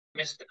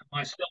Economist and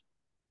myself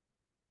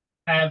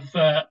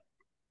have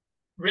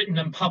written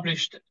and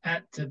published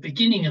at the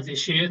beginning of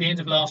this year, the end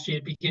of last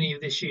year, beginning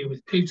of this year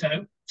with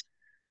Pluto.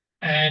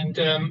 And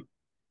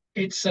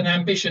it's an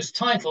ambitious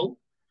title.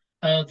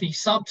 The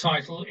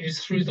subtitle is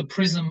Through the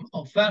Prism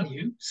of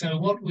Value. So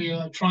what we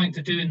are trying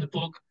to do in the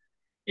book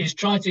is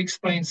try to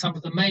explain some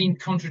of the main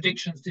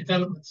contradictions,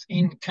 developments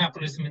in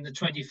capitalism in the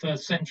 21st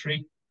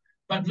century,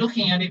 but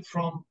looking at it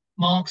from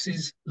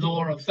Marx's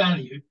law of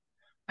value.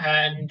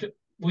 And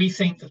we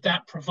think that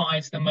that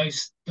provides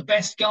the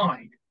best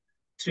guide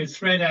to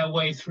thread our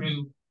way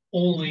through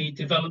all the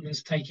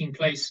developments taking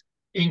place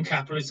in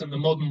capitalism, the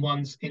modern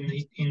ones in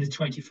the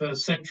 21st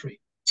century.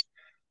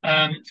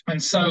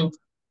 And so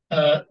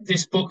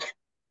this book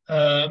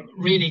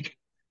really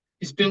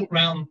is built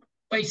around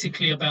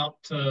basically about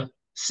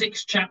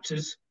 6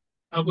 chapters,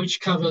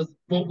 which cover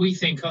what we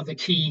think are the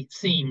key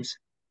themes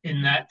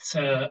in that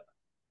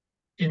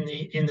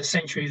in the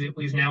century that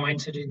we've now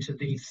entered into,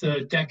 the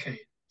 3rd decade.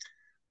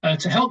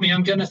 To help me,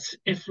 I'm going to,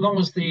 if long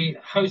as the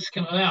host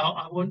can allow,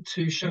 I want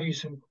to show you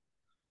some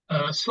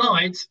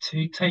slides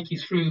to take you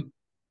through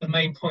the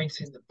main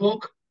points in the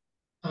book.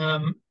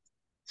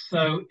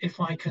 So if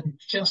I can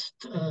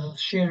just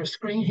share a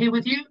screen here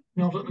with you.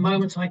 Not at the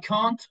moment, I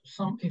can't.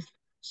 If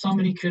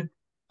somebody could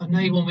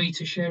enable me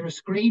to share a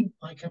screen,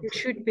 I can. You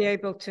should be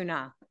able to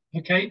now.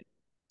 Okay.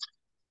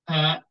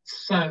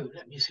 So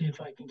let me see if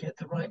I can get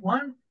the right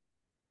one.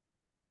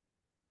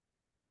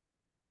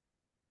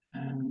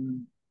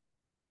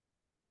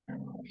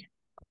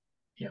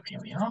 Yep, here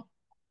we are.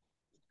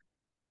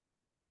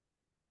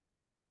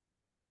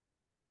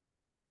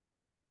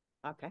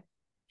 Okay.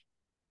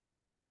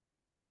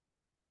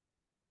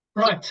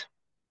 Right.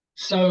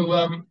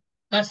 So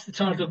that's the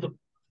title of the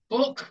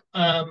book.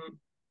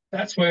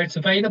 That's where it's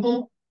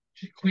available.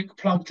 Just a quick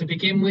plug to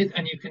begin with,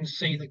 and you can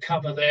see the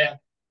cover there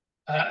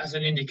as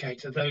an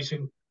indicator. Those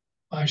who,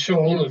 I'm sure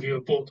all of you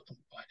have bought the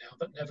book by now,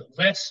 but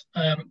nevertheless,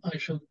 I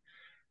shall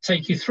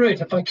take you through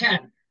it if I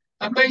can.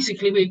 And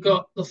basically, we've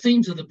got the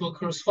themes of the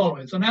book are as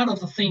follows. And out of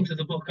the themes of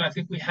the book, I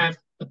think we have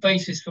the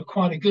basis for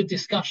quite a good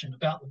discussion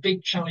about the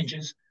big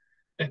challenges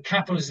that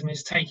capitalism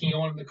is taking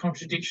on and the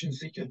contradictions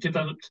that have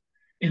developed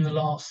in the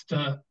last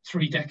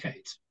 3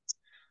 decades.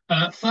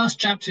 First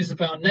chapter is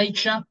about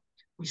nature.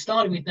 We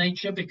started with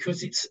nature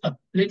because it's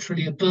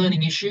literally a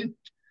burning issue,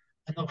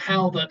 and of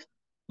how that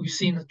we've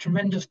seen a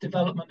tremendous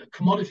development, a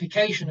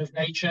commodification of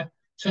nature,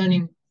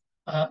 turning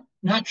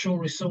natural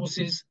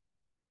resources,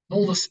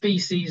 all the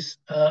species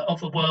of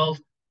the world,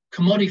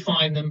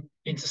 commodifying them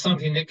into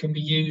something that can be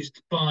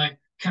used by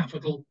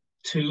capital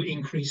to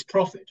increase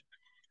profit.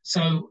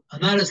 So,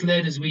 and that has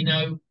led, as we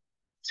know,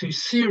 to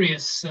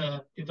serious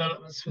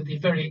developments for the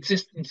very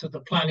existence of the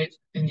planet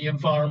and the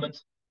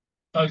environment,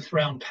 both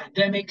around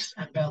pandemics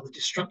and about the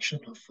destruction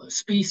of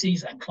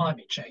species and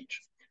climate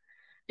change.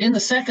 In the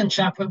second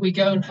chapter, we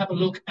go and have a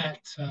look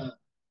at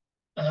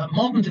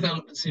modern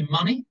developments in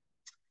money,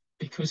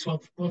 because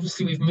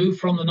obviously we've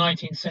moved from the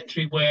 19th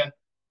century where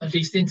at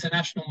least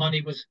international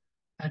money was,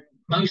 and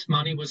most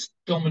money was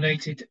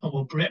dominated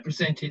or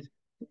represented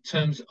in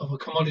terms of a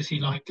commodity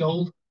like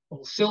gold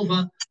or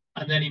silver,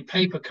 and then in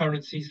paper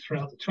currencies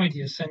throughout the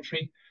 20th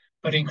century.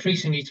 But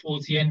increasingly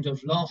towards the end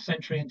of last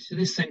century and to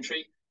this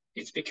century,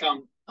 it's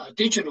become a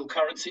digital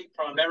currency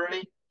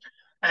primarily.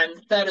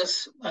 And that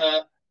has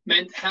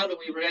meant, how do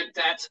we relate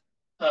that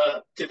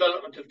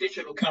development of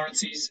digital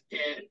currencies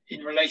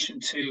in relation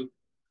to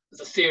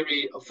the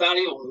theory of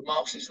value, or the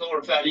Marxist law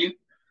of value,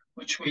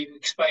 which we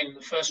explain in the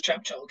first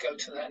chapter. I'll go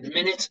to that in a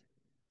minute.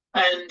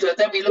 And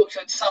then we looked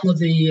at some of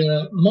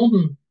the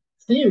modern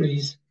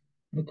theories,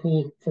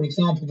 for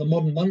example, the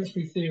modern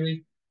monetary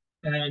theory,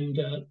 and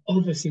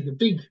obviously the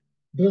big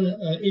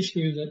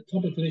issue, the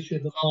topical issue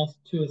of the last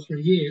 2 or 3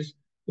 years,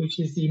 which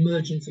is the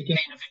emergence again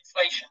of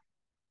inflation,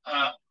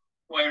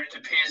 where it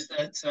appears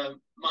that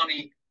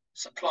money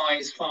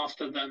supplies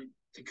faster than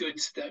the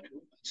goods that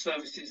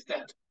services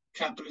that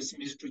capitalism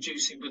is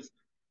producing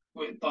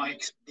by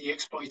the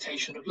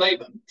exploitation of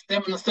labor.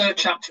 Then in the third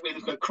chapter, we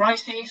look at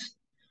crises,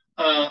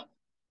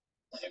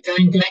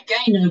 going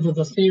again over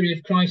the theory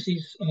of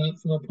crises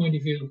from a point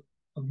of view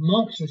of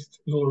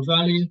Marxist law of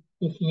value,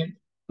 looking at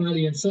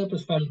value and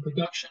surplus value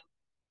production,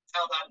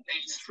 how that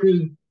leads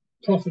through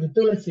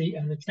profitability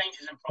and the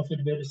changes in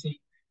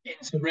profitability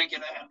into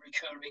regular and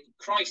recurring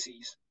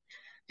crises.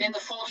 In the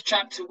fourth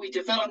chapter, we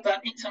develop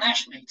that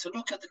internationally to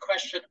look at the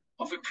question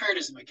of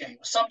imperialism again,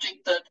 a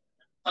subject that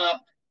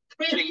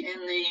really in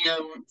the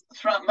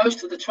throughout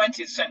most of the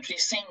 20th century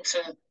seemed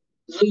to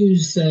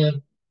lose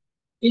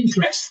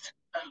interest,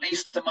 at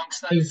least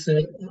amongst those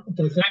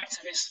both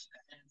activists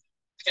and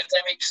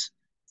academics,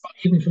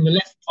 even from the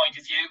left point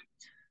of view.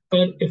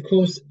 But of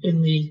course,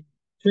 in the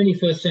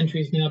 21st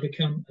century has now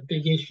become a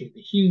big issue.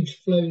 The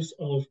huge flows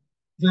of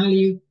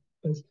value,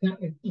 both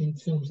in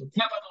terms of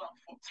capital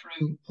and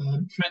through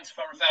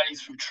transfer of value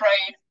through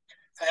trade.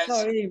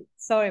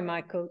 Sorry,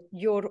 Michael.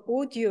 Your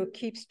audio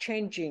keeps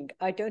changing.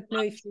 I don't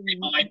know if you...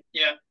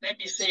 Yeah, let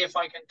me see if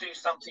I can do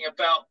something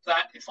about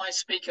that. If I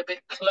speak a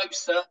bit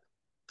closer,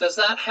 does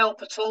that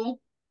help at all?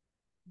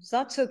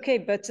 That's okay,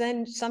 but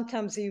then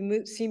sometimes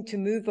you seem to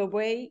move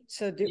away,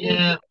 so the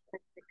Yeah, audio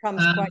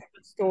becomes quite I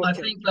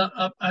distorted. think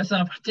that as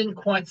I didn't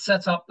quite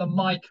set up the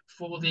mic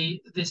for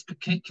this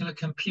particular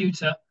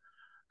computer,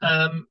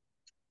 um,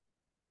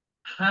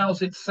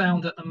 how's it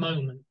sound at the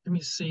moment? Let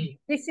me see.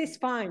 This is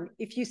fine.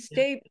 If you Yeah,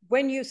 stay,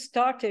 when you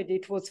started,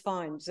 it was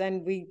fine.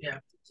 Then we yeah.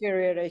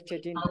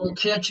 deteriorated I in. will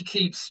actually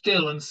keep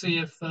still and see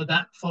if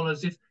that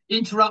follows. If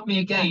interrupt me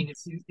again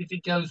Thanks. if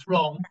it goes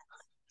wrong.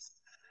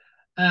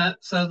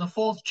 So the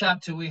fourth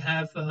chapter we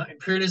have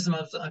imperialism.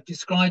 I've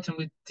described, and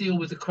we deal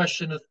with the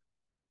question of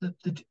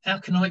the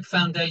economic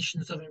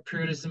foundations of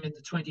imperialism in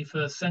the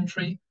 21st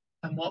century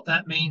and what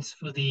that means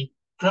for the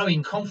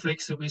growing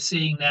conflicts that we're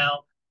seeing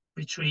now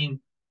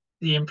between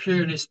the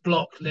imperialist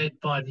bloc led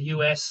by the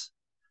US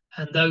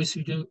and those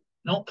who do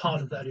not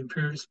part of that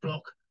imperialist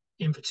bloc,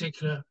 in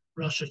particular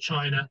Russia,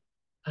 China,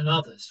 and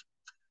others.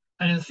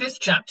 And in the fifth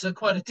chapter,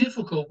 quite a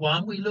difficult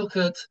one, we look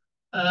at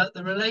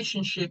the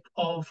relationship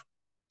of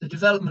the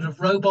development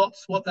of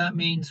robots, what that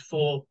means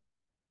for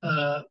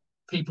uh,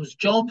 people's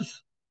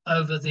jobs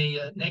over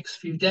the next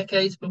few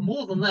decades, but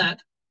more than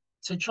that,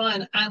 to try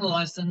and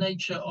analyze the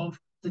nature of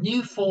the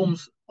new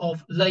forms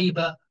of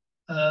labor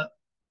uh,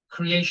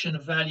 creation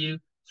of value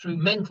through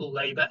mental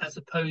labor as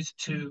opposed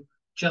to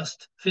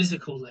just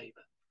physical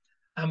labor.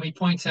 And we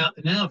point out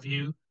in our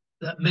view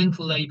that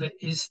mental labor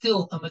is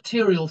still a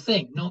material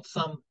thing, not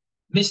some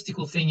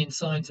mystical thing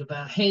inside of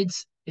our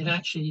heads. It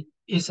actually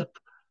is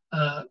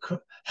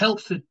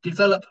helps to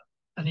develop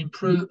and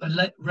improve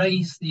and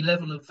raise the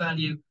level of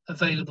value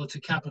available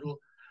to capital,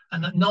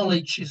 and that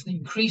knowledge is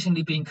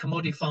increasingly being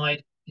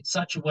commodified in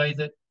such a way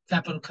that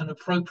capital can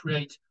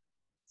appropriate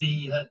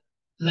the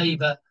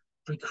labor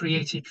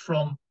created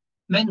from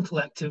mental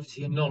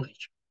activity and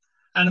knowledge.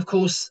 And of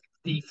course,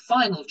 the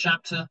final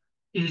chapter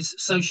is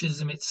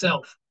socialism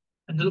itself,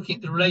 and looking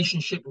at the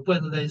relationship of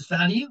whether there's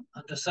value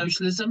under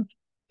socialism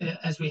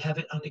as we have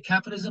it under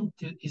capitalism.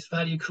 Is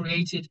value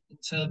created in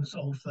terms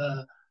of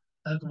the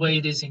way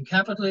it is in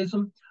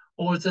capitalism,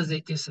 or does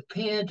it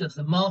disappear? Does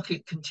the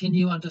market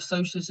continue under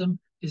socialism?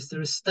 Is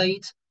there a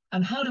state?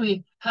 And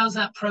how's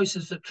that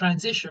process of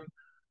transition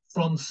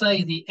from,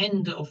 say, the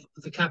end of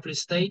the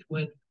capitalist state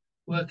when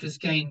workers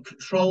gain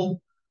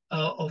control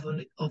of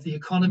the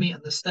economy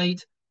and the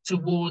state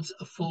towards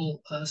a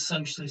full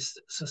socialist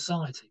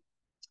society?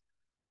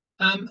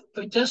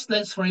 But just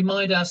let's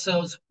remind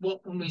ourselves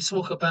when we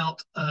talk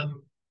about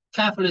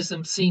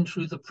capitalism seen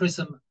through the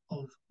prism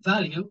of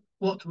value,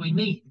 what do we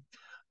mean?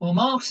 Well,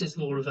 Marx's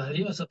law of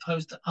value, as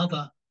opposed to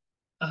other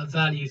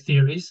value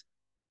theories,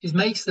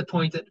 makes the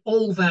point that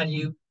all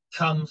value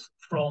comes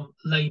from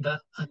labor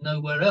and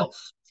nowhere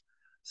else.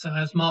 So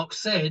as Marx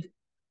said,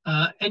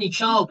 any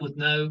child would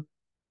know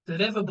that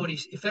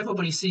if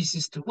everybody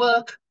ceases to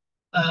work,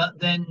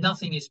 then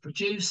nothing is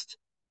produced.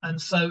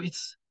 And so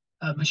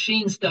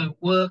machines don't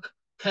work,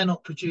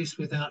 cannot produce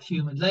without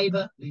human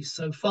labor, at least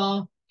so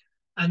far.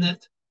 And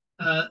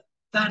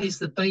that is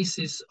the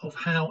basis of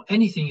how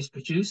anything is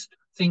produced,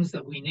 things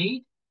that we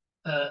need,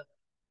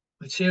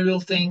 material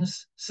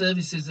things,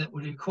 services that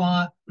we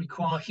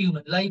require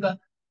human labor,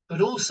 but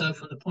also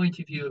from the point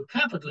of view of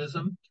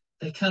capitalism,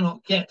 they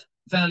cannot get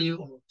value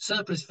or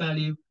surplus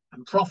value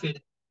and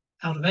profit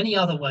out of any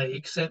other way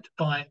except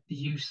by the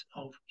use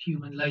of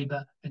human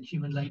labor and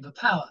human labor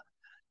power.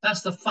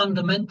 That's the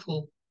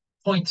fundamental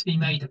point to be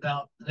made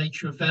about the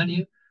nature of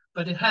value,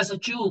 but it has a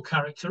dual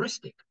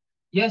characteristic.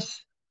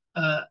 Yes,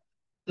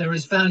 there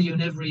is value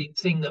in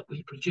everything that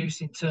we produce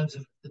in terms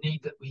of the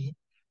need that we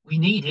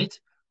need it,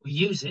 we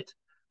use it,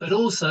 but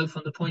also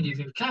from the point of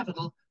view of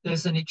capital,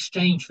 there's an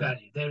exchange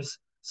value. There's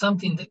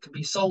something that can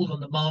be sold on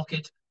the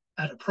market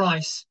at a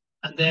price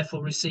and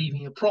therefore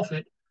receiving a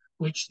profit,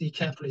 which the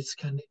capitalists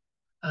can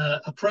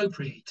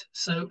appropriate.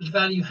 So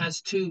value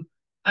has two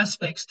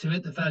aspects to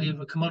it: the value of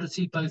a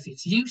commodity, both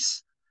its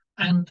use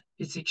and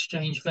its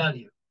exchange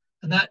value.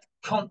 And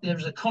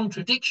there's a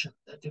contradiction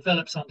that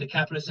develops under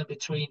capitalism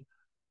between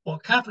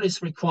what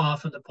capitalists require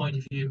from the point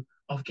of view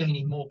of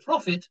gaining more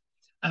profit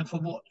and for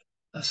what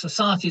a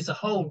society as a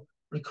whole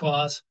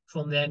requires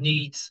from their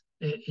needs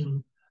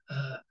in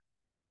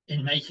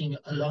making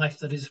a life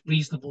that is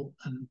reasonable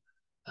and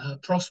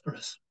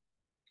prosperous.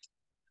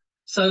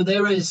 So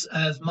there is,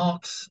 as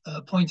Marx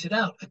pointed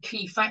out, a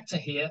key factor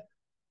here: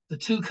 the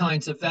two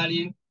kinds of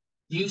value,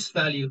 use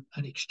value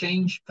and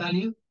exchange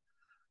value.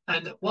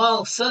 And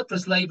while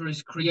surplus labor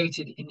is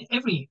created in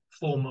every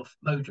form of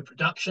mode of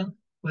production,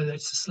 whether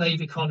it's a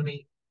slave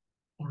economy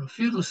or a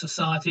feudal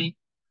society,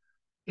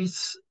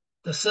 it's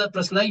the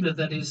surplus labor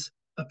that is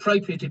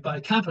appropriated by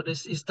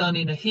capitalists is done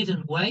in a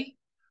hidden way.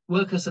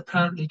 Workers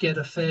apparently get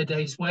a fair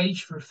day's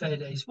wage for a fair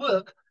day's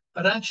work,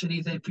 but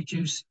actually they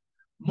produce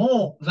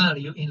more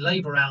value in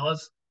labor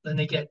hours than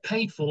they get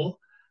paid for,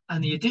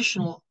 and the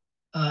additional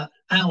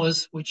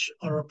hours which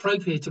are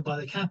appropriated by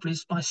the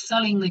capitalists by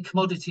selling the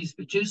commodities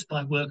produced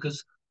by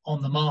workers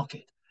on the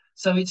market.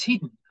 So it's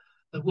hidden.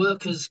 The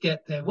workers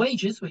get their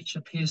wages, which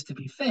appears to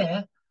be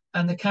fair,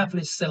 and the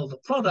capitalists sell the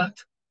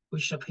product,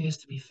 which appears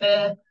to be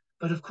fair.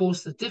 But of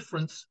course, the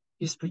difference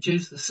is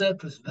produced, the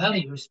surplus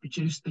value is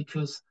produced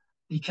because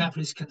the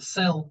capitalist can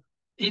sell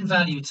in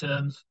value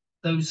terms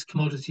those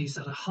commodities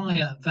at a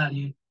higher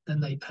value than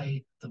they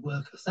pay the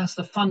workers. That's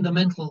the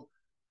fundamental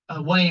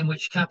way in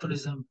which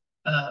capitalism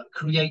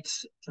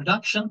creates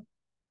production,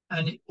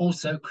 and it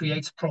also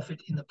creates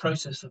profit in the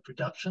process of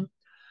production.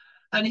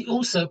 And it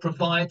also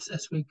provides,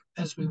 as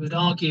we would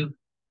argue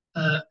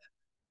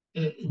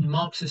in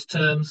Marxist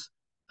terms,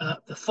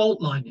 the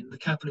fault line in the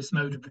capitalist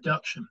mode of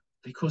production,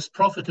 because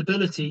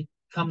profitability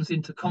comes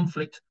into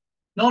conflict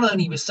not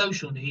only with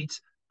social needs,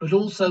 but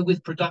also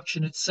with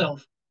production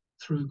itself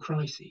through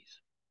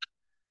crises.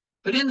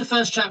 But in the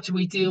first chapter,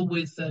 we deal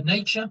with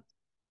nature.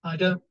 I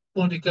don't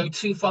want to go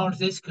too far into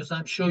this because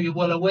I'm sure you're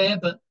well aware,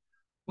 but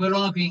we're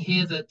arguing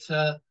here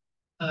that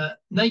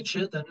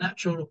nature, the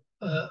natural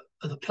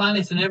the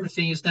planet and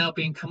everything is now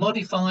being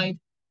commodified,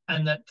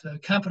 and that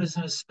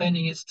capitalism is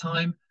spending its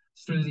time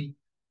through the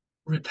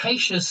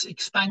rapacious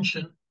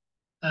expansion,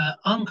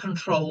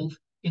 uncontrolled,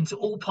 into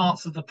all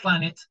parts of the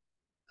planet,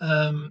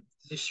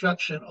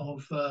 destruction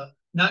of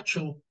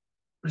natural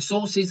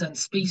resources and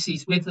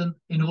species with them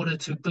in order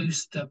to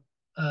boost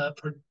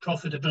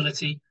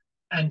profitability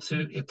and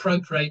to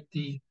appropriate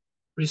the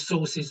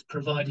resources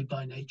provided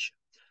by nature.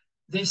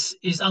 This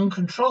is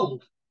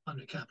uncontrolled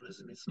under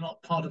capitalism. It's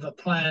not part of a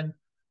plan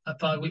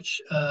by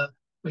which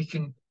we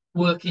can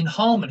work in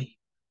harmony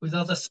with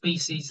other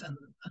species and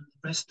the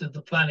rest of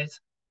the planet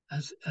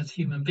as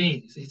human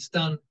beings. It's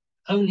done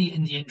only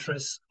in the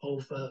interests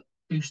of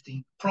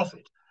boosting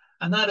profit.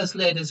 And that has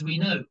led, as we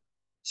know,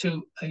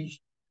 to a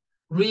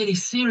really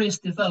serious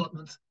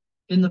development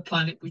in the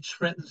planet which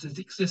threatens its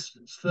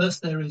existence.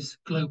 First, there is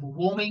global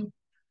warming,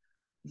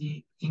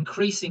 the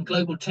increasing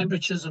global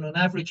temperatures on an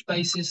average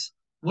basis,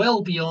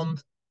 well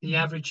beyond the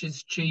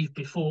averages achieved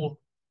before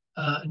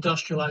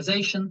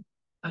industrialization,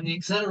 and the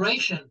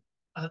acceleration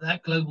of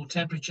that global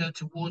temperature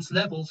towards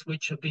levels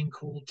which have been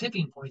called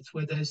tipping points,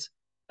 where there's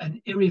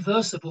an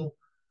irreversible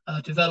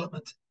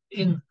development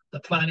in the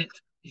planet.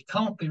 It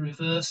can't be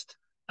reversed,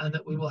 and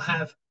that we will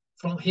have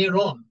from here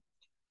on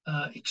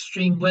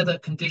extreme weather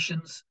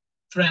conditions,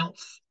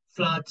 droughts,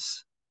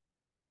 floods,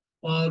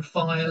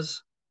 wildfires,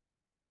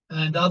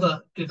 and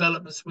other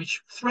developments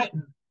which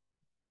threaten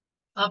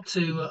up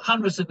to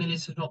hundreds of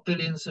millions, if not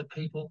billions, of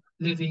people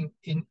living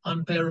in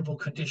unbearable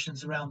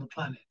conditions around the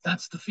planet.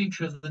 That's the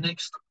future of the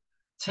next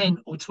 10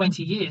 or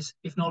 20 years,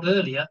 if not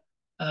earlier,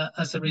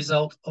 as a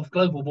result of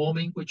global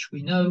warming, which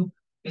we know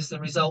is the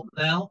result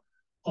now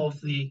of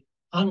the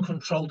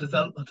uncontrolled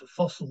development of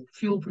fossil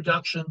fuel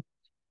production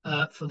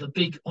for the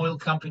big oil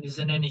companies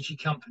and energy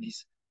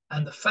companies,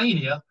 and the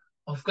failure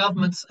of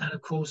governments and,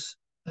 of course,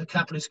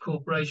 capitalist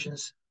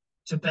corporations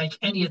to make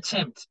any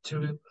attempt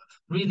to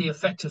really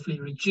effectively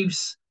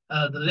reduce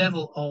the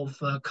level of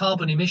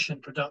carbon emission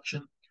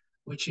production,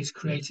 which is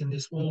creating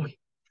this warming.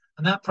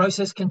 And that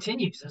process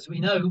continues, as we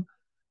know,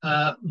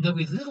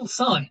 with little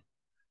sign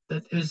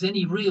that there's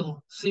any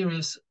real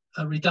serious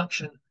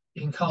reduction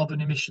in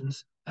carbon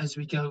emissions as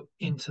we go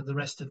into the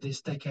rest of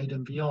this decade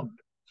and beyond.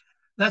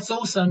 That's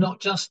also not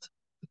just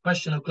the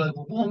question of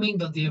global warming,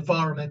 but the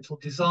environmental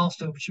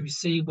disaster, which we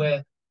see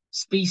where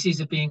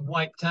species are being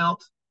wiped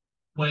out,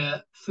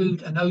 where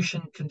food and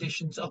ocean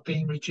conditions are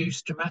being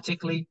reduced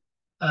dramatically,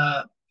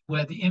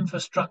 where the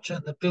infrastructure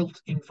and the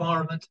built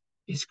environment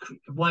is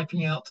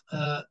wiping out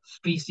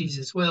species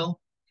as well.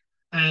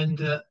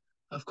 And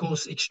of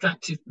course,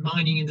 extractive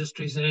mining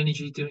industries and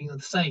energy doing the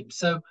same.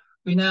 So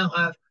we now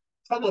have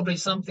probably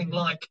something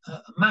like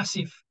a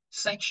massive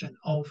section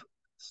of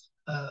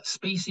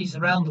species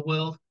around the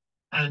world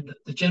and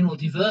the general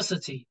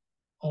diversity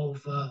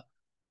of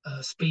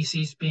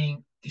species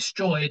being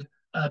destroyed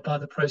by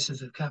the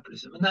process of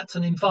capitalism. And that's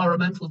an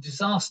environmental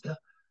disaster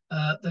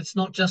that's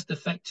not just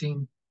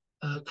affecting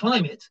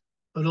climate,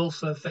 but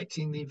also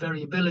affecting the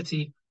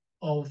variability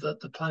of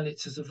the planet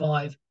to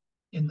survive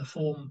in the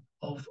form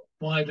of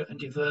wider and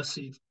diverse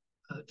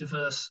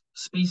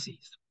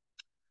species.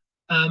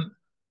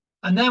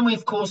 And then,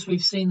 of course,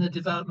 we've seen the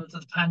development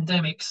of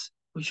pandemics,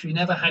 which we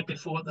never had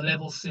before at the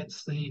level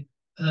since the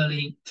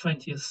early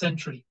 20th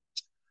century.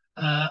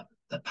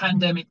 The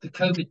pandemic, the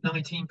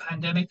COVID-19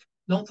 pandemic,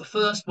 not the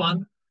first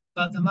one,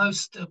 but the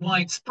most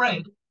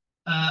widespread,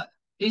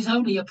 is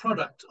only a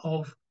product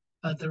of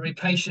the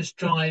rapacious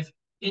drive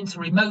into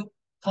remote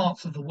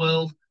parts of the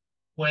world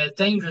where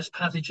dangerous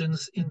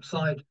pathogens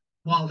inside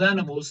wild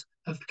animals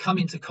have come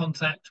into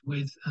contact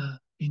with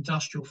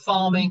industrial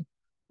farming,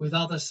 with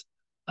other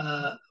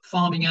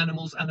farming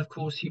animals, and of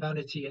course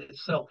humanity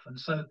itself. And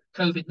so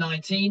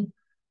COVID-19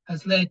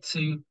 has led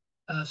to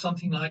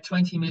something like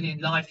 20 million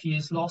life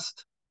years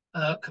lost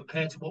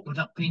compared to what would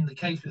have been the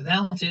case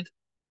without it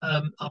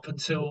up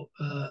until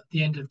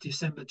the end of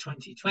December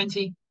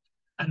 2020,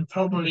 and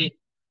probably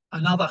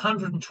another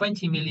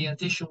 120 million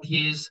additional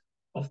years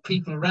of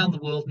people around the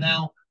world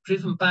now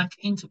driven back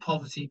into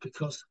poverty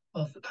because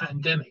of the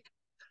pandemic.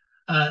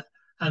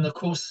 And of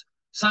course,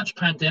 such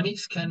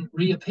pandemics can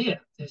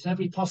reappear. There's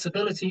every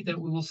possibility that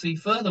we will see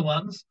further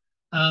ones.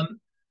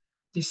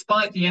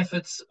 despite the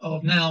efforts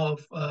of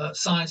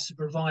science to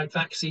provide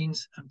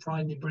vaccines and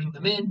primely bring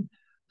them in,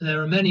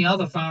 there are many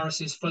other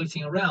viruses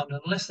floating around.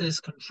 Unless there's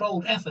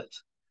controlled effort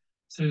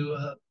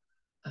to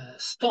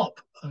stop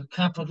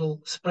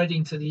capital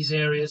spreading to these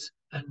areas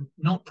and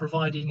not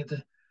providing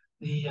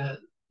the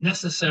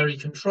necessary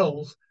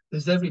controls,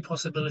 there's every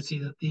possibility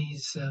that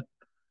these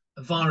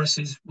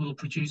viruses will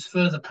produce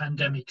further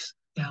pandemics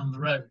down the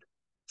road.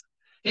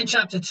 In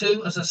chapter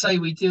 2, as I say,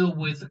 we deal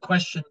with the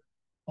question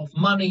of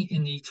money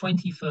in the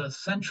 21st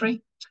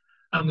century,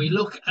 and we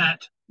look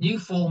at new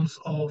forms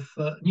of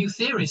new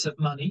theories of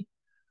money,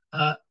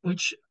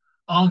 which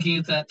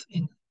argue that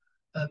in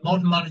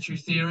modern monetary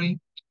theory,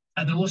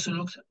 and they also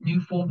looked at new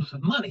forms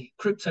of money,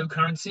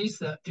 cryptocurrencies,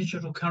 the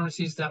digital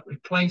currencies that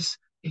replace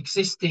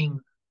existing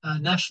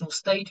national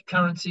state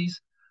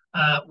currencies,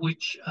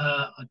 which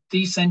are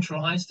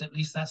decentralized, at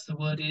least that's the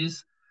word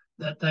is,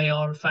 that they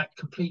are in fact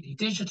completely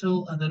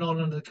digital and they're not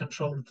under the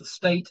control of the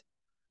state,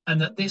 and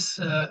that this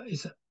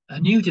is a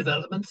new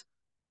development.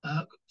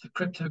 The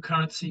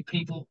cryptocurrency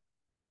people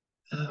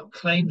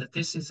claim that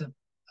this is a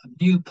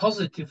new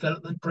positive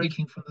development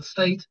breaking from the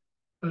state,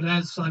 but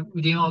as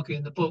we argue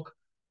in the book,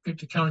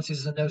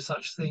 cryptocurrencies are no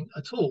such thing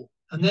at all.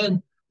 And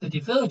then the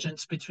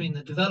divergence between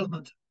the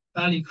development,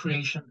 value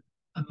creation,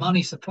 and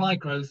money supply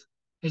growth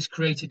is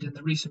created in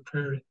the recent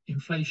period of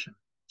inflation.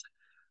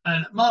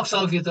 And Marx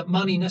argued that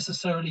money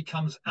necessarily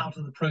comes out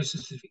of the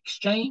process of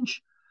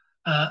exchange,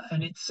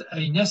 and it's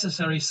a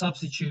necessary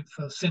substitute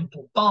for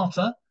simple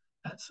barter.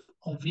 That's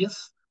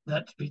obvious,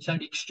 that we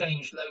don't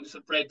exchange loaves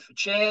of bread for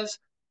chairs.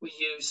 We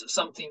use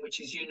something which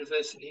is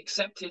universally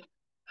accepted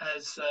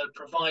as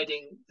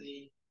providing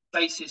the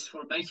basis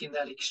for making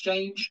that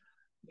exchange,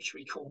 which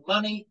we call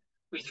money.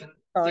 We can.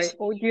 Sorry,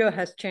 audio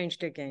has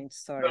changed again.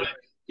 Sorry. Right.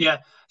 Yeah.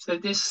 So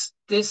this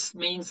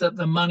means that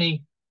the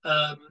money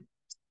can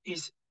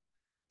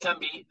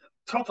be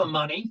proper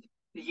money.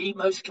 The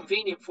most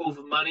convenient form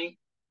of money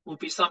will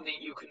be something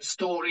you can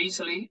store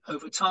easily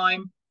over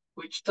time,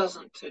 which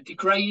doesn't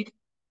degrade,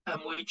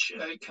 and which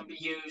can be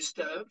used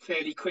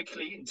fairly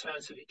quickly in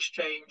terms of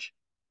exchange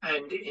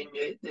and in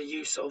the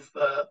use of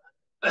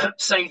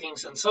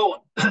savings and so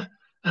on.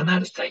 And that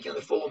has taken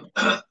the form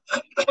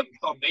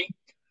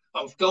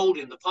of gold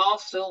in the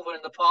past, silver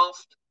in the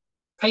past,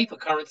 paper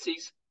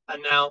currencies,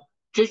 and now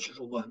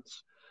digital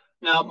ones.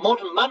 Now,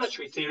 modern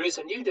monetary theory is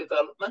a new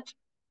development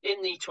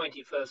in the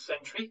 21st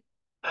century,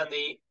 and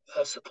the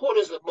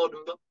supporters of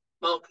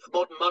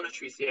modern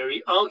monetary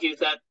theory argue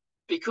that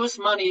because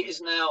money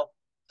is now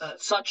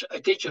such a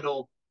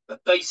digital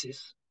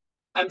basis,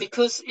 and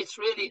because it's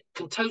really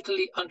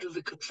totally under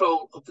the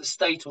control of the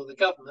state or the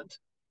government,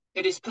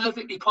 it is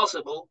perfectly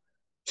possible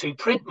to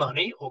print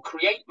money or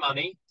create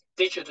money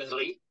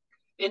digitally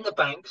in the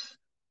banks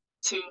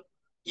to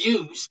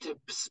use to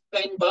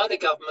spend by the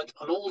government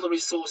on all the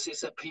resources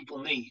that people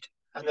need.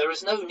 And there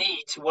is no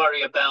need to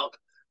worry about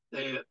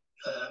the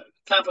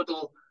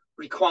capital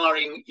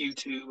requiring you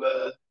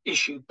to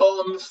issue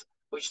bonds,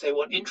 which they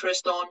want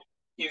interest on.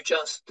 You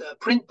just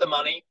print the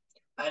money,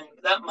 and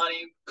that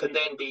money can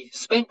then be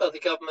spent by the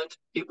government.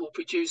 It will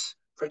produce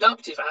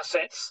productive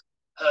assets,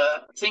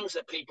 things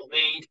that people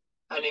need,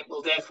 and it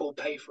will therefore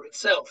pay for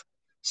itself.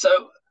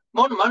 So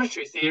modern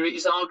monetary theory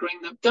is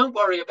arguing that don't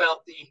worry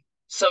about the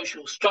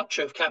social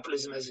structure of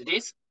capitalism as it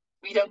is.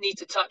 We don't need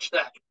to touch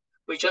that.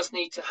 We just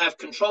need to have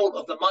control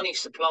of the money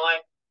supply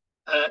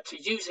to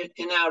use it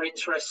in our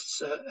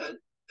interests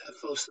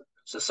for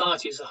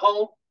society as a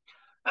whole,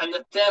 and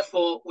that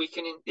therefore we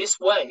can in this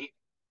way,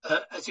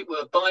 as it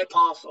were,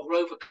 bypass or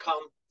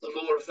overcome the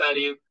law of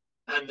value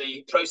and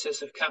the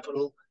process of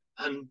capital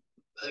and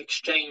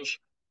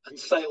exchange and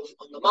sales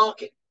on the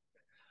market.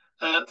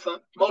 For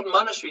modern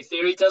monetary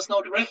theory does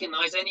not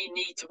recognize any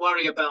need to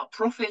worry about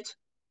profit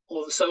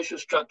or the social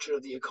structure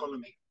of the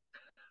economy.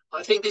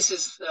 I think this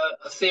is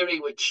a theory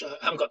which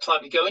I haven't got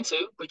time to go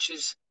into, which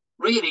is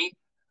really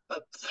a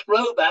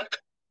throwback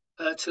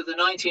to the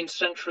 19th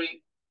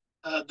century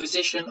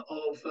position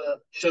of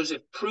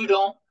Joseph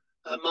Proudhon.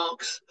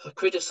 Marx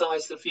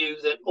criticized the view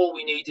that all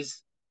we need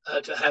is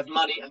to have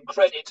money and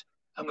credit,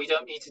 and we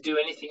don't need to do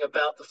anything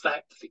about the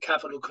fact that the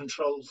capital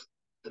controls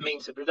the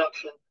means of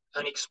production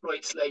and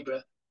exploits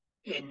labor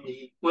in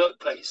the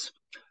workplace.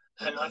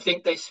 And I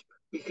think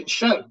we can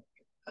show,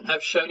 and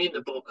have shown in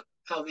the book,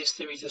 how this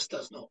theory just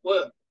does not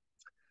work.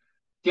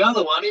 The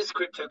other one is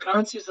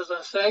cryptocurrencies, as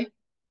I say.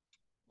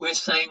 We're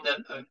saying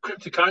that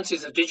cryptocurrency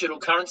is a digital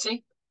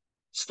currency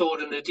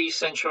stored in a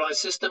decentralized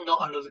system,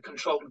 not under the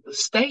control of the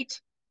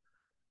state.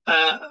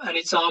 And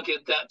it's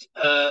argued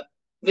that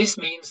this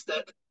means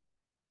that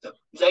the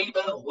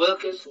labor or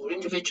workers or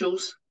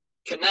individuals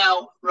can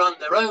now run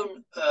their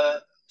own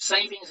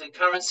savings and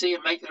currency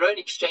and make their own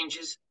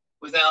exchanges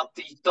without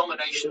the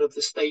domination of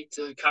the state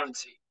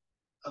currency.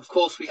 Of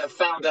course, we have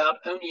found out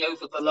only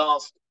over the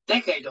last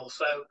decade or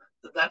so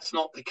that that's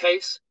not the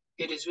case.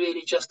 It is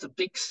really just a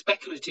big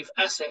speculative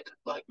asset,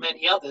 like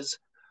many others,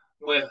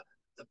 where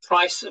the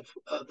price of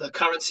the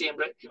currency in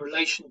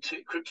relation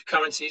to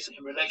cryptocurrencies,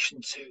 in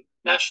relation to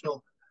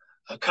national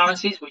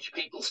currencies, which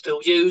people still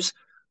use,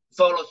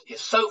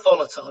 is so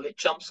volatile, it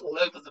jumps all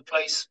over the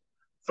place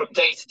from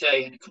day to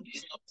day, and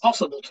it's not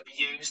possible to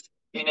be used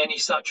in any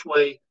such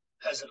way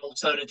as an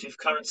alternative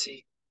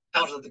currency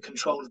out of the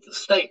control of the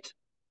state.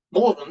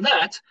 More than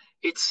that,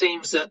 it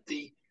seems that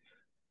the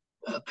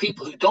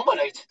people who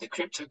dominate the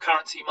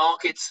cryptocurrency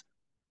markets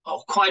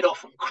are quite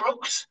often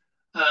crooks.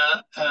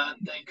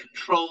 They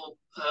control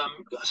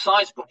a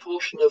sizable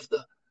proportion of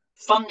the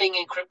funding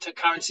in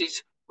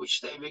cryptocurrencies,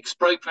 which they've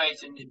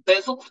expropriated and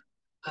embezzled.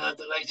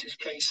 The latest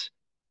case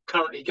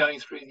currently going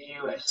through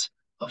the US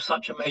of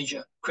such a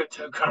major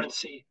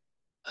cryptocurrency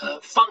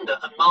funder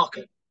and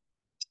market.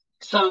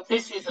 So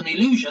this is an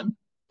illusion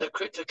that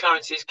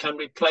cryptocurrencies can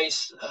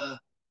replace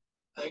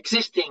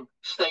existing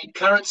state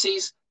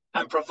currencies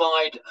and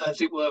provide,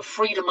 as it were,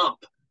 freedom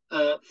up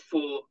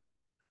for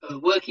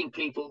working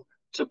people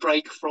to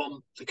break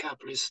from the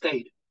capitalist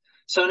state.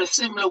 So in a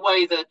similar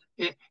way that,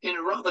 in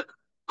a rather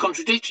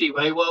contradictory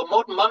way, well,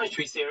 modern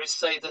monetary theorists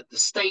say that the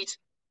state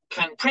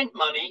can print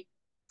money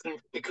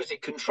because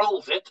it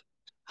controls it,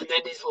 and then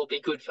this will be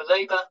good for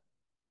labor.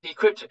 The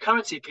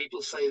cryptocurrency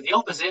people say the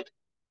opposite.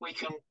 We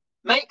can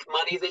make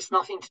money that's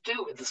nothing to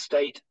do with the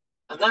state,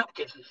 and that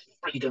gives us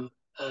freedom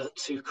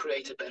to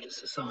create a better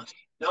society.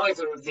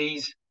 Neither of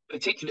these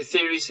particular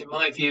theories, in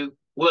my view,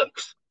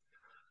 works.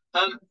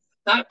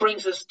 That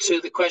brings us to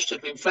the question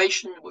of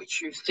inflation,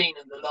 which you've seen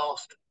in the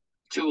last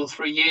 2 or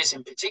 3 years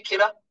in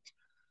particular.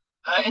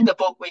 In the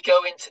book, we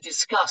go in to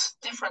discuss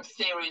different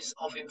theories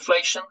of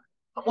inflation,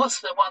 and what's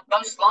the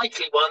most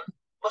likely one,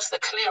 what's the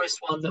clearest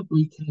one that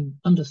we can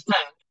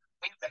understand,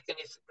 we reckon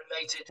is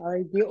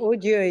related. The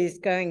audio is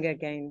going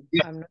again.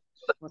 Yeah. I'm not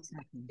sure what's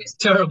happening. It's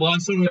terrible. I'm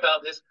sorry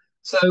about this.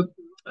 So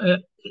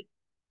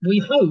we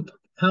hope,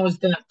 how is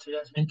that,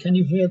 Jasmine? Can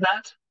you hear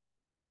that?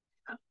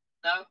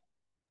 No?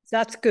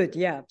 That's good.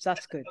 Yeah,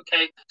 that's good.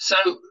 Okay. So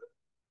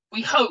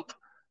we hope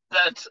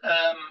that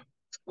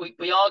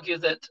we argue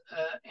that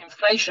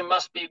inflation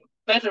must be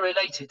better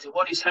related to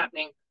what is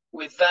happening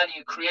with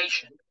value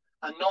creation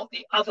and not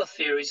the other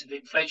theories of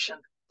inflation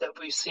that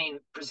we've seen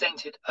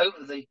presented over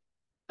the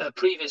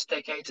previous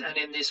decades and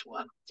in this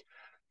one.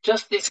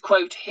 Just this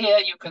quote here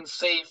you can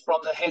see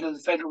from the head of the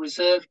Federal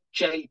Reserve,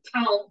 Jay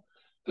Powell,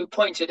 who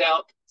pointed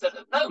out that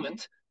at the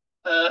moment,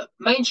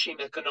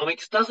 mainstream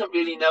economics doesn't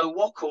really know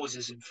what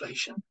causes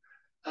inflation.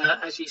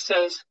 As he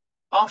says,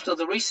 after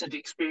the recent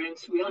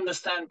experience, we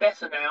understand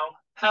better now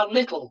how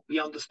little we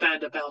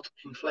understand about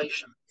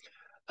inflation.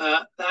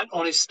 That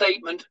honest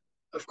statement,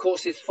 of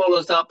course, is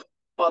followed up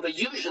by the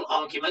usual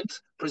argument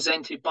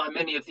presented by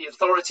many of the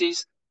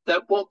authorities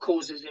that what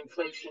causes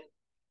inflation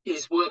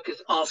is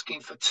workers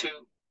asking for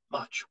too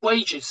much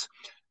wages.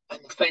 And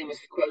the famous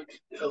quote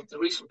of the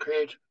recent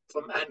period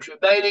from Andrew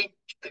Bailey,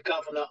 the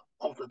governor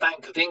of the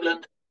Bank of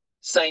England,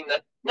 saying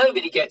that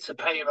nobody gets a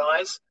pay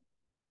rise.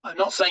 I'm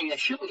not saying they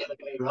shouldn't get a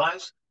pay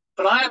rise,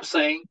 but I am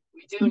saying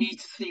we do need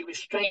to see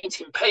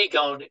restraint in pay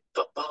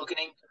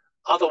bargaining,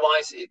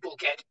 otherwise it will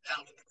get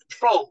out of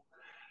control.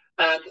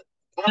 And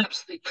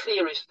perhaps the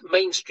clearest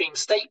mainstream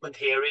statement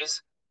here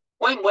is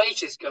when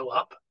wages go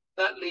up,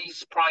 that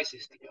leads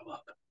prices to go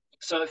up.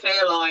 So if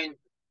airline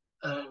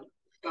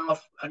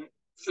staff and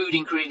food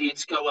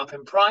ingredients go up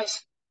in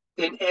price,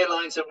 then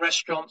airlines and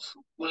restaurants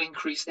will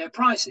increase their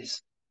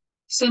prices.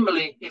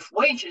 Similarly, if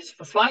wages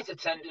for flight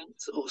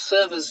attendants or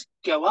servers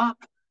go up,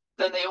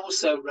 then they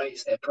also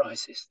raise their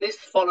prices. This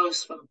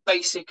follows from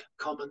basic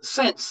common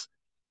sense,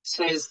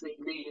 says the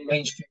leading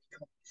mainstream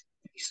economist,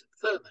 Jason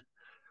Furman.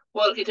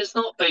 Well, it is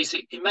not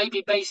basic. It may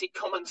be basic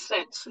common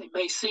sense. It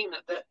may seem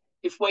that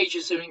if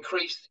wages are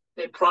increased,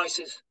 then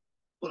prices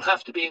will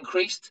have to be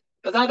increased.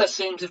 But that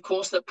assumes, of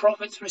course, that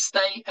profits will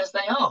stay as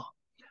they are.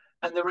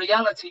 And the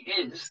reality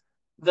is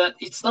that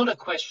it's not a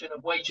question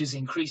of wages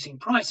increasing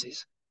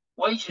prices.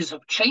 Wages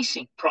are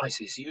chasing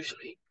prices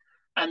usually.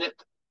 And that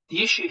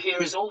the issue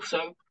here is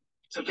also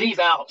to leave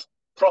out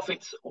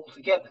profits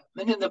altogether.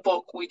 And in the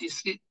book, we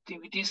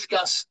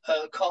discuss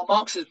Karl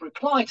Marx's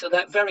reply to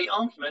that very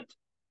argument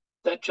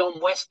that John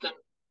Weston,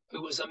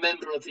 who was a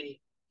member of the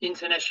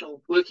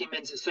International Working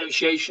Men's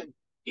Association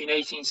in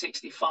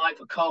 1865,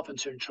 a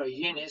carpenter and trade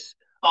unionist,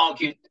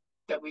 argued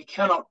that we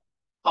cannot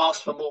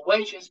ask for more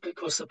wages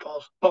because the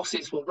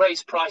bosses will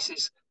raise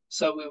prices,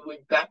 so we're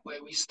back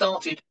where we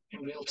started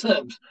in real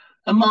terms.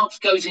 And Marx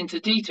goes into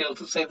detail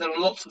to say there are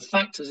lots of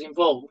factors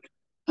involved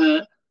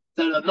that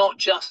are not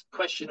just a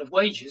question of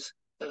wages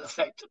that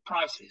affect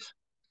prices.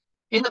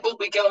 In the book,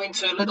 we go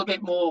into a little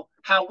bit more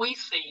how we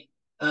see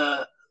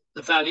a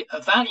value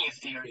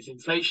theory of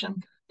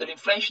inflation, that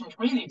inflation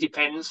really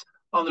depends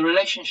on the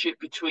relationship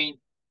between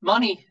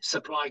money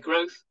supply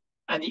growth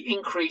and the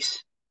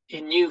increase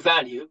in new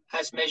value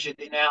as measured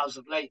in hours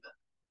of labor.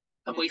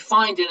 And we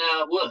find in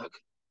our work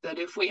that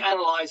if we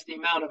analyze the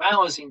amount of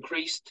hours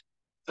increased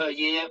per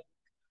year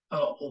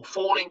or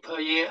falling per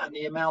year and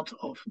the amount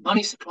of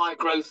money supply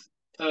growth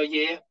per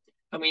year,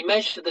 and we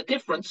measure the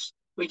difference,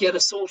 we get a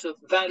sort of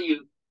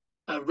value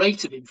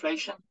rate of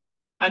inflation.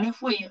 And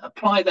if we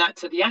apply that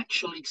to the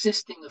actual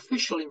existing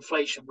official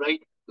inflation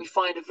rate, we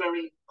find a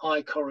very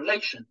high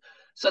correlation.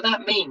 So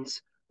that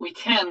means we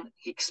can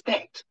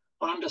expect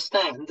or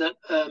understand that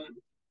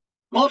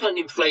modern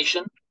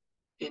inflation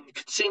in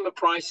consumer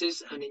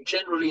prices and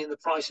generally in the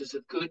prices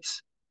of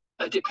goods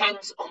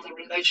depends on the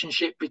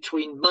relationship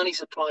between money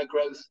supply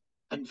growth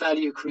and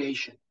value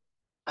creation.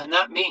 And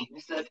that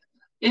means that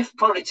if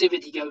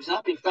productivity goes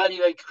up, if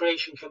value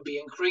creation can be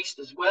increased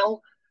as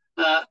well,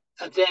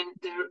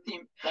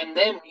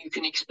 then you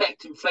can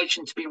expect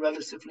inflation to be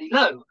relatively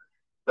low.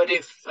 But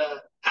if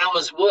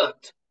hours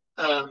worked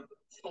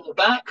fall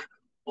back,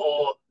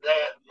 or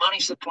their money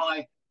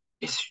supply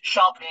is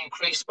sharply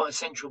increased by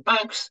central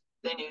banks,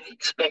 then you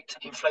expect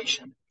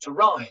inflation to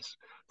rise.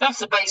 That's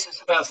the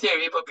basis of our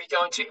theory, but we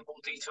go into it in more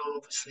detail,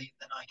 obviously,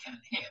 than I can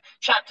here.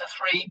 Chapter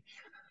 3,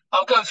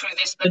 I'll go through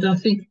this, but I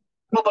think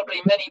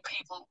probably many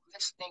people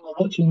listening or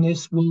watching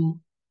this will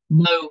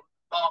know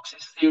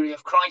Marx's theory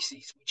of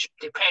crises, which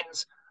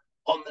depends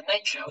on the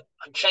nature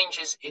and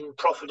changes in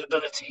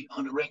profitability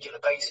on a regular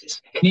basis.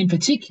 And in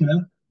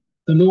particular,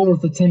 the law of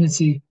the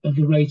tendency of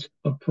the rate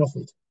of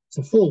profit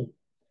to fall.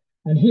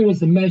 And here is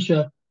the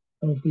measure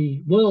of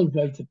the world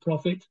rate of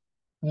profit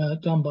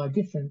done by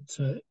different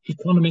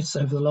economists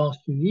over the last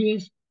few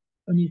years.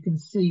 And you can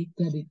see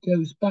that it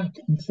goes back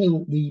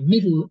until the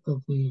middle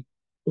of the,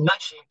 well,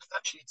 actually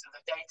to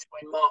the date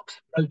when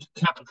Marx wrote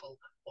Capital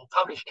or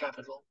published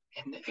Capital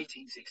in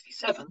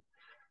 1867,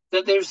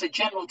 that there's a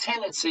general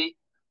tendency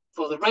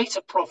for the rate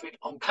of profit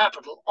on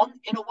capital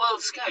in a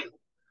world scale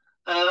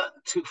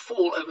to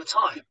fall over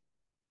time.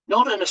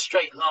 Not in a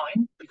straight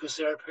line, because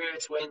there are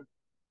periods when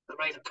the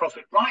rate of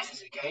profit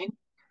rises again,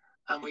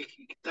 and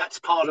that's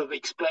part of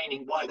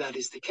explaining why that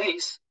is the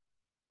case.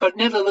 But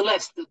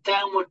nevertheless, the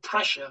downward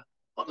pressure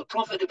on the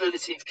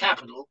profitability of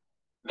capital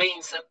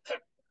means that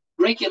at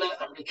regular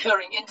and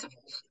recurring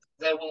intervals,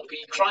 there will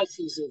be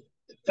crises of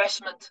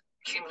investment,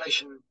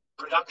 accumulation,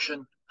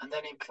 production, and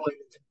then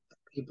employment of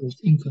people's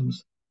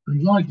incomes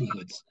and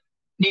livelihoods.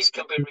 These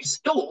can be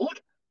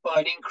restored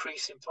by an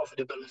increase in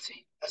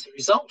profitability as a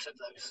result of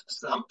those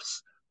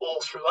slumps, or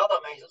through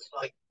other measures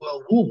like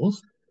world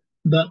wars,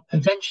 but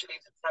eventually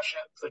the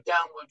pressure for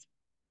downward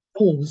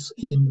falls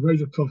in the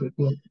rate of profit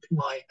will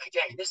apply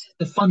again. This is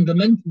the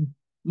fundamental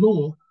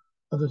law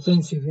of the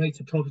tendency of rate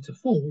of profit to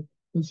fall,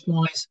 which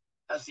lies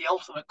as the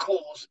ultimate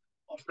cause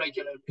of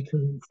regular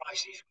recurring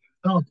crises.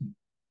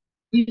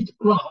 This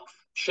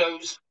graph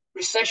shows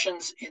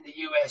recessions in the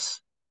US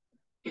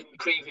in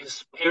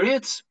previous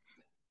periods,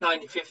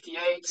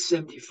 1958,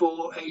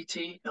 74,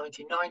 80,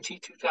 1990,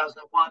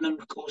 2001, and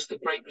of course the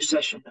Great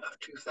Recession of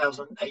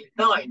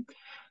 2008-9.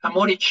 And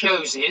what it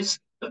shows is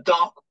the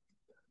dark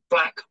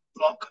black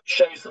block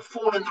shows the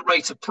fall in the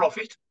rate of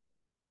profit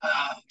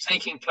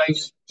taking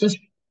place just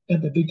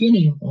at the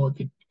beginning or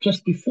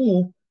just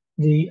before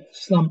the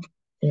slump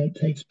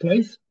takes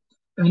place,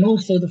 and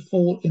also the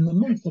fall in the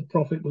amount of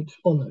profit which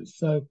follows.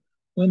 So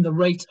when the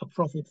rate of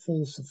profit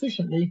falls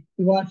sufficiently,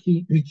 you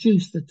actually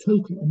reduce the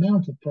total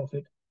amount of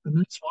profit, and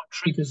that's what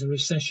triggers a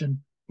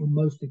recession on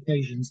most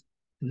occasions,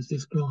 as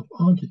this graph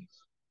argues.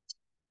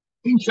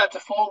 In chapter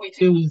 4, we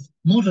deal with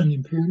modern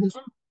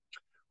imperialism,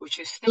 which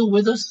is still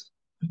with us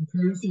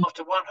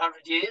after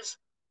 100 years.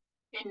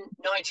 In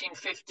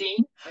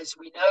 1915, as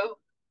we know,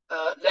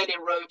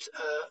 Lenin wrote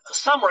a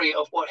summary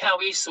of how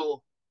he saw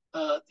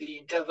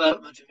the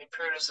development of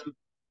imperialism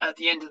at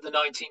the end of the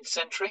 19th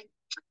century,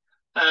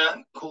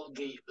 called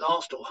the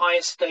last or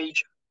highest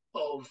stage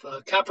of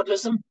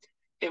capitalism,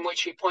 in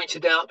which he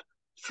pointed out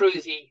through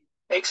the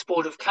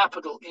export of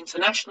capital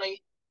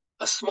internationally,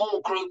 a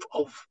small group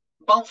of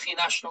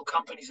multinational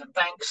companies and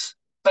banks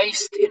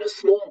based in a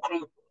small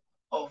group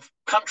of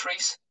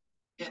countries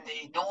in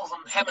the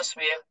northern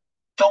hemisphere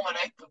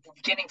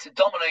beginning to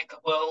dominate the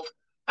world,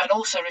 and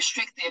also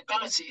restrict the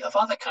ability of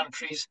other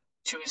countries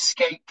to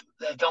escape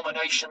their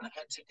domination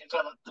and to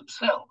develop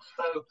themselves.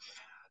 So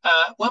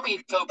when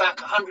we go back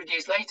 100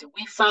 years later,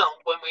 we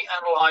found, when we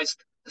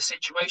analysed the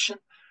situation,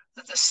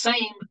 that the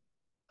same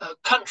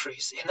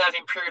countries in that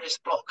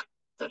imperialist bloc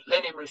that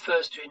Lenin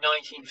refers to in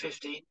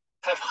 1915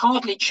 have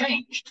hardly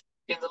changed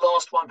in the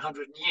last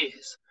 100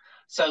 years.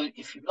 So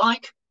if you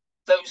like,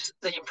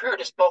 the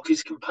imperialist bloc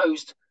is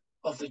composed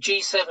of the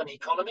G7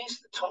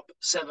 economies, the top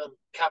 7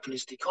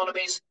 capitalist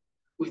economies,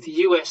 with the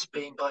US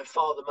being by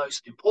far the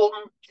most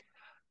important,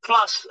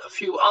 plus a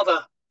few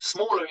other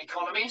smaller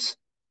economies,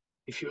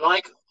 if you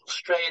like,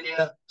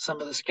 Australia,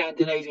 some of the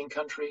Scandinavian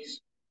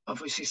countries,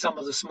 obviously some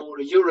of the smaller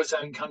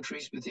Eurozone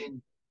countries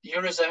within the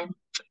Eurozone,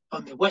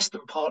 and the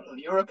western part of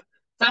Europe.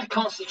 That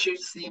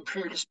constitutes the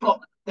imperialist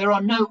bloc. There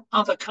are no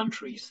other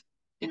countries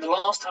in the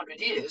last 100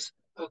 years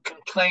who can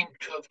claim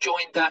to have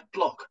joined that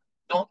bloc.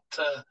 Not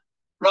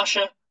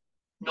Russia,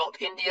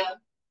 not India,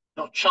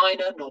 not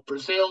China, not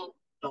Brazil,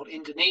 not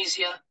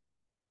Indonesia,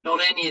 not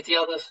any of the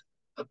other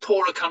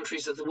poorer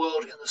countries of the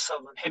world in the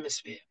southern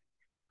hemisphere.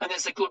 And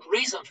there's a good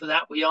reason for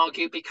that, we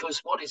argue, because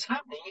what is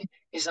happening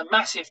is a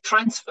massive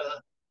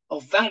transfer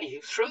of value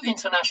through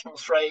international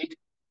trade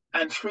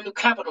and through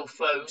capital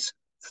flows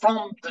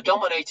from the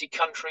dominated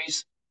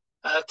countries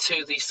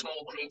to the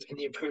small group in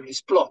the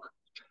imperialist bloc.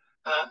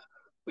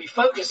 We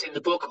focus in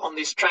the book on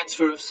this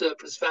transfer of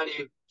surplus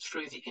value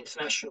through the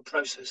international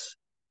process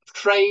of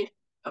trade,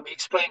 and we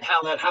explain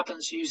how that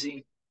happens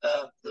using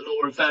the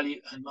law of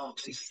value and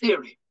Marx's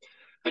theory.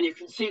 And you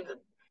can see that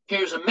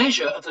here's a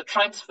measure of the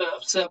transfer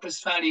of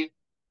surplus value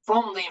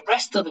from the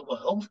rest of the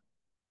world,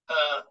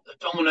 the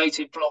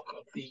dominated bloc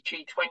of the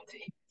G20,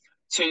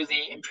 to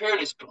the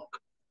imperialist bloc,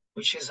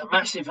 which is a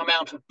massive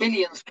amount of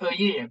billions per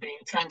year being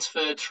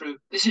transferred through.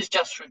 This is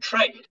just through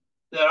trade.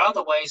 There are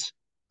other ways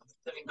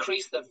that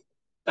increase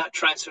that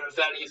transfer of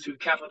value through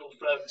capital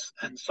flows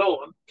and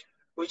so on,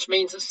 which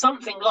means that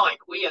something like,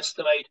 we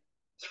estimate,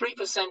 3%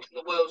 of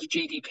the world's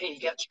GDP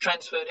gets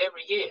transferred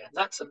every year. And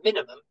that's a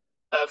minimum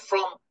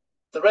from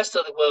the rest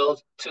of the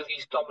world to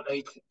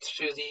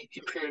the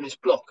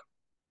imperialist bloc.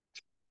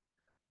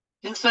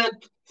 In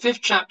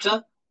fifth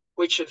chapter,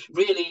 which is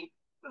really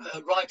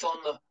right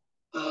on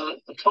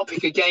the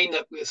topic again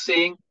that we're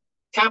seeing,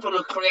 capital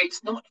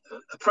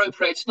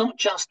appropriates not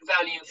just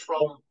value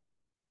from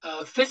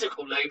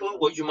physical labor,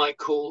 what you might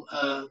call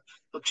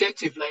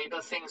objective labor,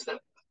 things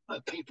that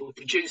people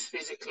produce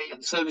physically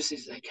and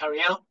services they carry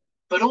out,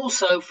 but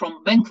also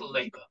from mental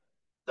labor,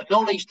 the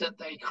knowledge that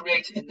they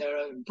create in their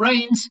own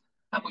brains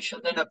and which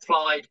are then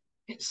applied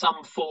in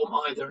some form,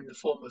 either in the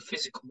form of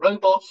physical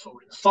robots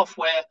or in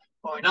software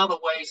or in other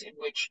ways in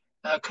which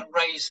can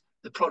raise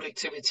the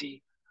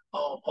productivity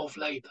of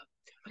labor.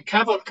 And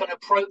capital can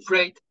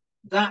appropriate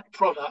that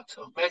product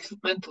of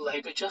mental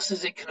labor just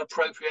as it can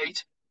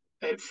appropriate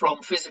it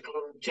from physical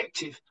or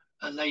objective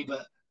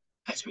labor,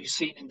 as we've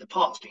seen in the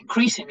past.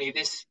 Increasingly,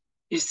 this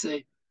is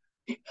the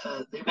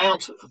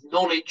amount of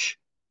knowledge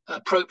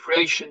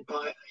appropriation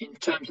in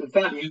terms of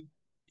value,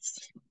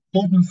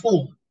 modern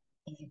form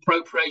of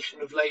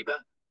appropriation of labor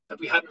that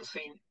we hadn't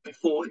seen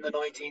before in the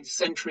 19th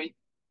century,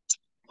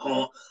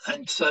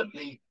 and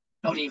certainly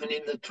not even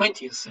in the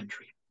 20th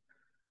century.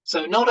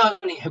 So not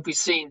only have we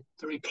seen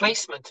the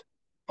replacement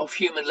of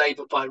human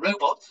labor by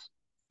robots,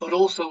 but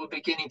also we're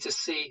beginning to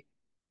see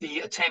the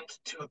attempt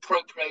to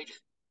appropriate,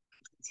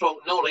 control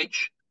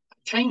knowledge,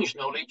 change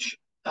knowledge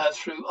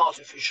through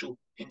artificial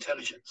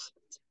intelligence.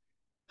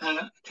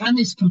 Can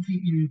this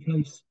completely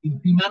replace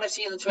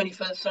humanity in the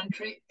 21st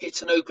century?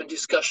 It's an open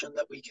discussion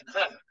that we can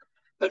have.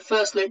 But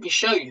first, let me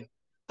show you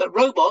that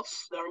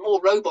robots, there are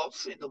more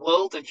robots in the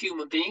world than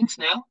human beings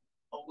now,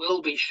 or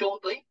will be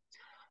shortly.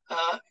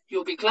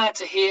 You'll be glad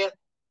to hear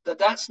that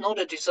that's not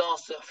a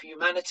disaster for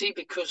humanity,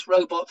 because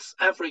robots'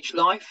 average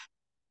life,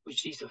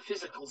 which these are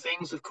physical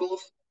things, of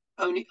course,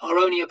 are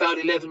only about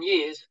 11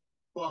 years,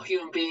 while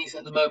human beings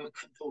at the moment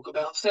can talk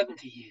about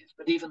 70 years.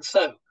 But even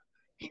so,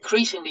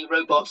 increasingly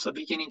robots are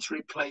beginning to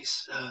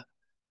replace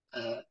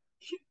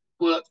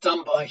work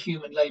done by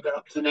human labor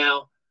up to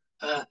now,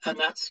 and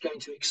that's going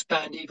to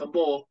expand even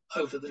more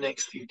over the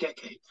next few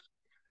decades.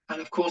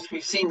 And of course,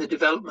 we've seen the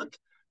development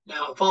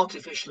now of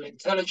artificial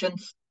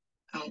intelligence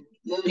and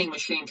learning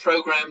machine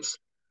programs,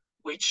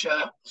 which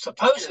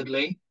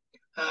supposedly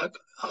are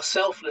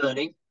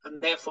self-learning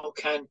and therefore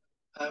can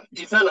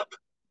develop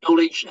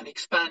knowledge and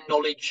expand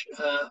knowledge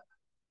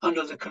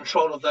under the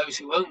control of those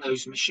who own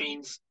those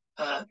machines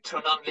to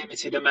an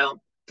unlimited amount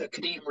that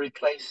could even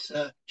replace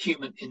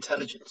human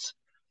intelligence.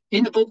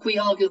 In the book, we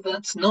argue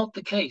that's not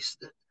the case,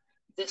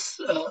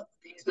 that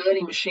these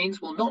learning machines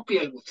will not be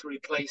able to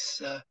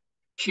replace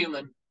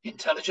human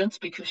intelligence,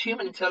 because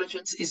human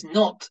intelligence is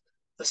not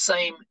the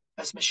same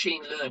as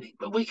machine learning.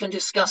 But we can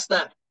discuss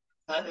that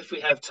if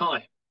we have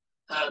time.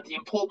 The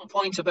important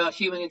point about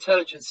human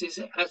intelligence is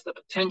it has the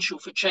potential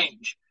for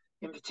change,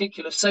 in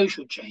particular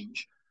social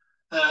change,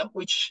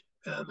 which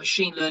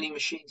machine learning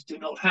machines do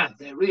not have.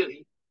 They're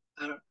really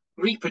a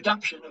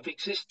reproduction of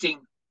existing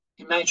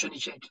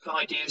imaginative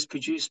ideas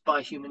produced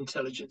by human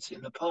intelligence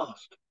in the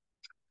past.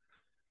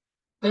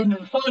 Then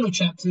in the final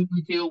chapter,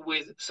 we deal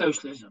with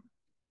socialism.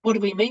 What do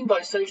we mean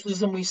by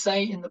socialism, we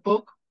say in the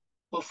book?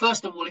 Well,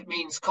 first of all, it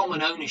means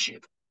common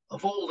ownership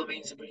of all the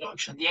means of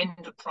production, the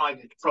end of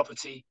private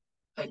property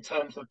in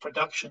terms of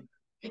production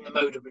in the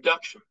mode of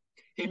production.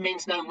 It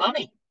means no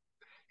money.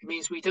 It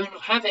means we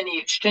don't have any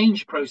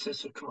exchange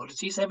process of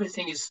commodities.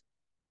 Everything is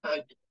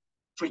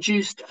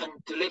produced and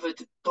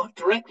delivered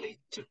directly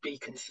to be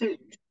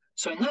consumed.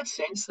 So in that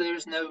sense, there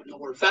is no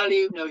law of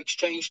value, no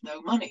exchange,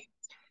 no money.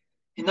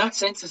 In that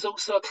sense, there's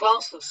also a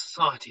classless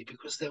society,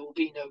 because there will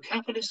be no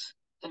capitalists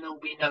and there will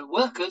be no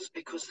workers,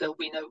 because there will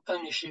be no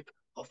ownership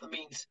of the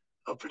means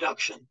of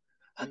production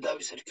and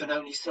those that can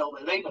only sell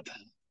their labor power.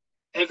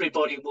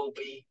 Everybody will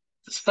be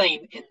the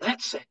same in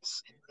that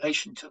sense in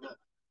relation to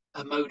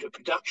the mode of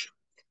production.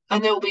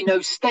 And there will be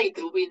no state,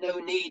 there will be no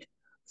need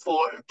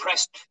for an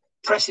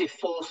oppressive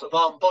force of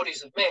armed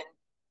bodies of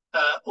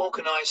men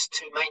organized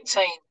to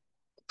maintain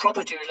the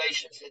property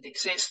relations that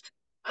exist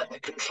and the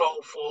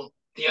control for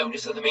the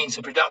owners of the means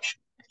of production.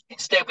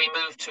 Instead, we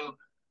move to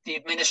the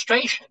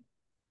administration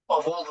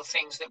of all the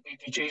things that we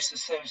produce, the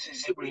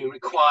services that we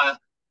require,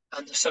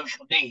 and the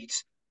social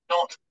needs,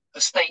 not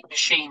a state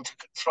machine to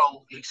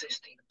control the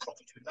existing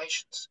property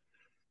relations.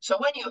 So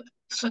when you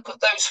look at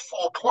those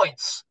 4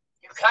 points,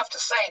 you have to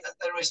say that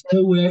there is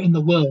nowhere in the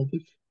world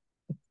which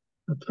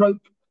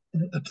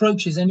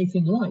approaches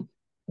anything like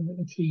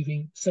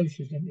achieving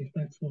socialism, if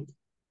that's what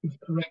is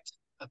correct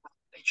about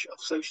the nature of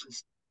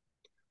socialism.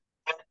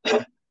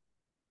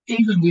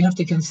 Even we have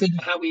to consider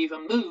how we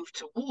even move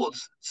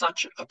towards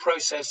such a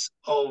process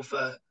of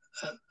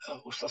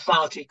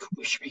society,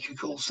 which we could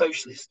call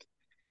socialist.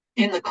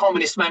 In the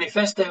Communist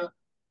Manifesto,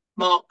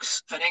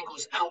 Marx and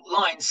Engels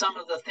outline some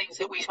of the things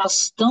that we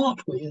must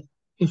start with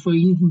if we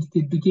even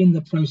to begin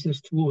the process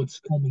towards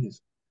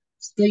communism.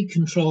 State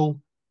control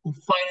of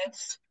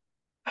finance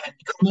and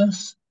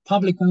commerce,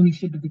 public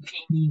ownership of the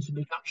key means of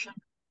production,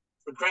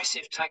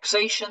 progressive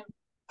taxation,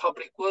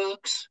 public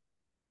works,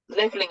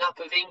 levelling up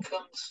of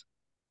incomes,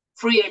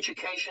 free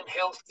education,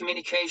 health,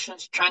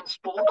 communications,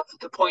 transport at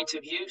the point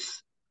of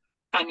use,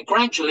 and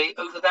gradually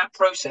over that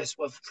process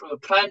through a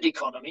planned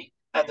economy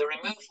and the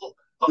removal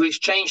of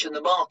exchange in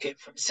the market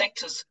from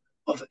sectors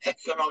of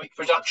economic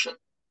production,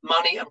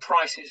 money and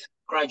prices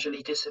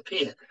gradually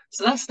disappear.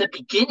 So that's the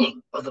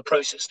beginning of the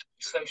process of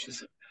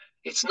socialism.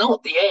 It's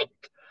not the end.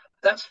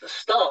 That's the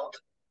start.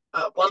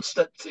 Once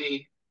that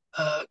the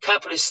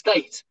capitalist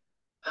state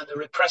and the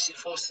repressive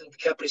forces of the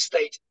capitalist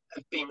state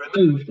have been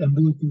removed and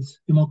workers'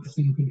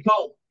 democracy and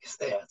control is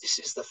there. This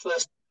is the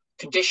first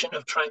condition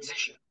of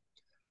transition.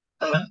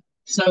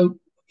 So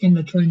in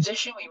the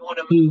transition, we want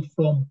to move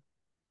from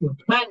a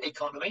planned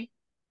economy.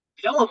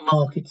 We don't want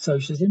market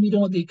socialism. We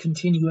don't want the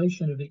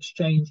continuation of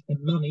exchange and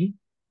money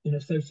in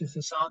a socialist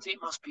society.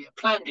 It must be a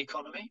planned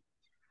economy.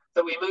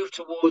 That we move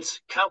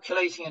towards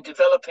calculating and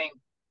developing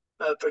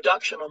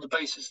production on the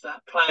basis of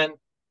that plan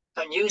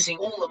and using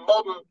all the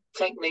modern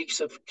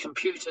techniques of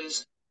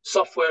computers,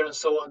 software, and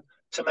so on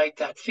to make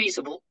that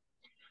feasible.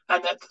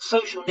 And that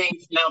social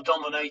needs now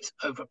dominate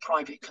over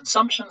private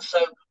consumption. So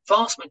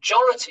vast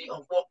majority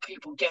of what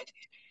people get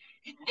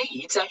in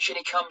needs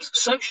actually comes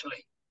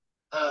socially.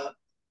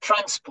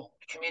 Transport,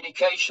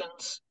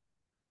 communications,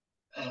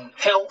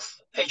 health,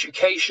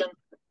 education,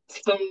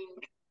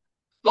 food,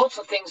 lots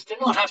of things do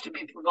not have to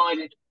be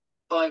provided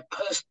by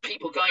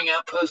people going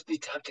out personally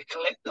to have to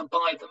collect them,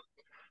 buy them,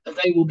 and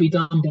they will be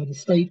done by the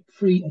state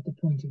free at the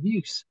point of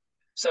use.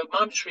 So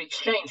monetary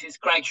exchange is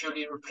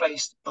gradually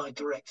replaced by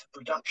direct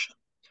production.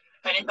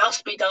 And it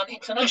must be done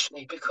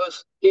internationally,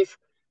 because if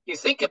you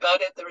think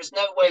about it, there is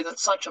no way that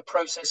such a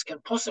process can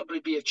possibly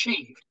be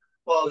achieved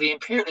while the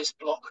imperialist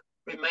bloc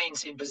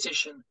remains in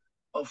position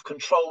of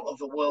control of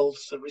the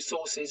world's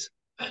resources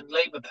and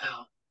labor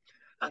power.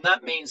 And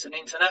that means an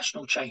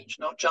international change,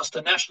 not just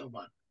a national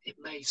one. It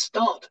may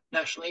start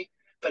nationally,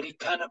 but it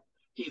cannot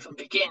even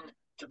begin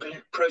to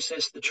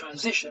process the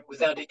transition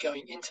without it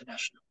going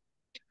international.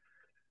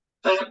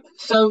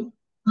 So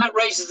that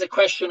raises the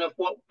question of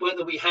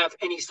whether we have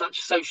any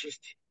such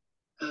socialist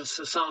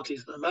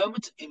societies at the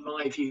moment. In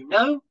my view,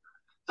 no.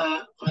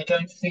 I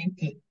don't think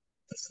that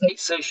the state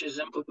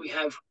socialism that we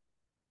have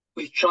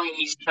with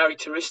Chinese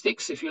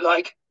characteristics, if you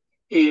like,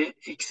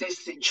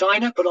 exists in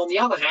China. But on the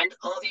other hand,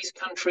 are these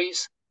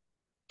countries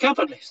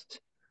capitalist?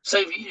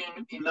 Soviet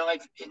Union,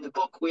 in the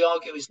book, we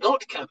argue is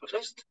not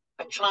capitalist,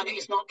 and China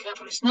is not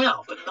capitalist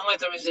now, but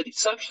neither is it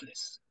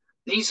socialist.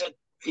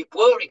 It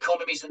were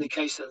economies in the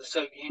case of the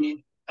Soviet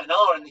Union and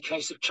are in the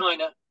case of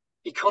China,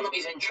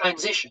 economies in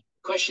transition.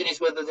 The question is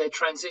whether they're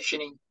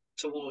transitioning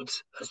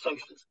towards a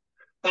socialism.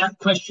 That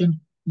question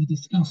we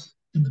discuss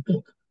in the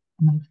book,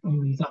 amongst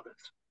all these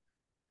others.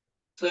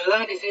 So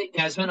that is it,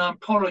 Yasmin.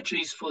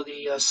 Apologies for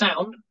the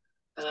sound.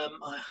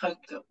 I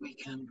hope that we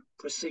can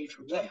proceed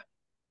from there.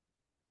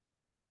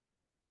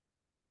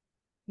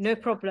 No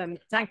problem.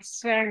 Thanks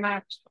very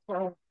much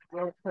for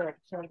your report.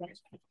 So let's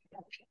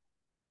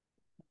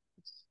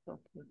stop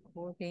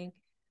recording.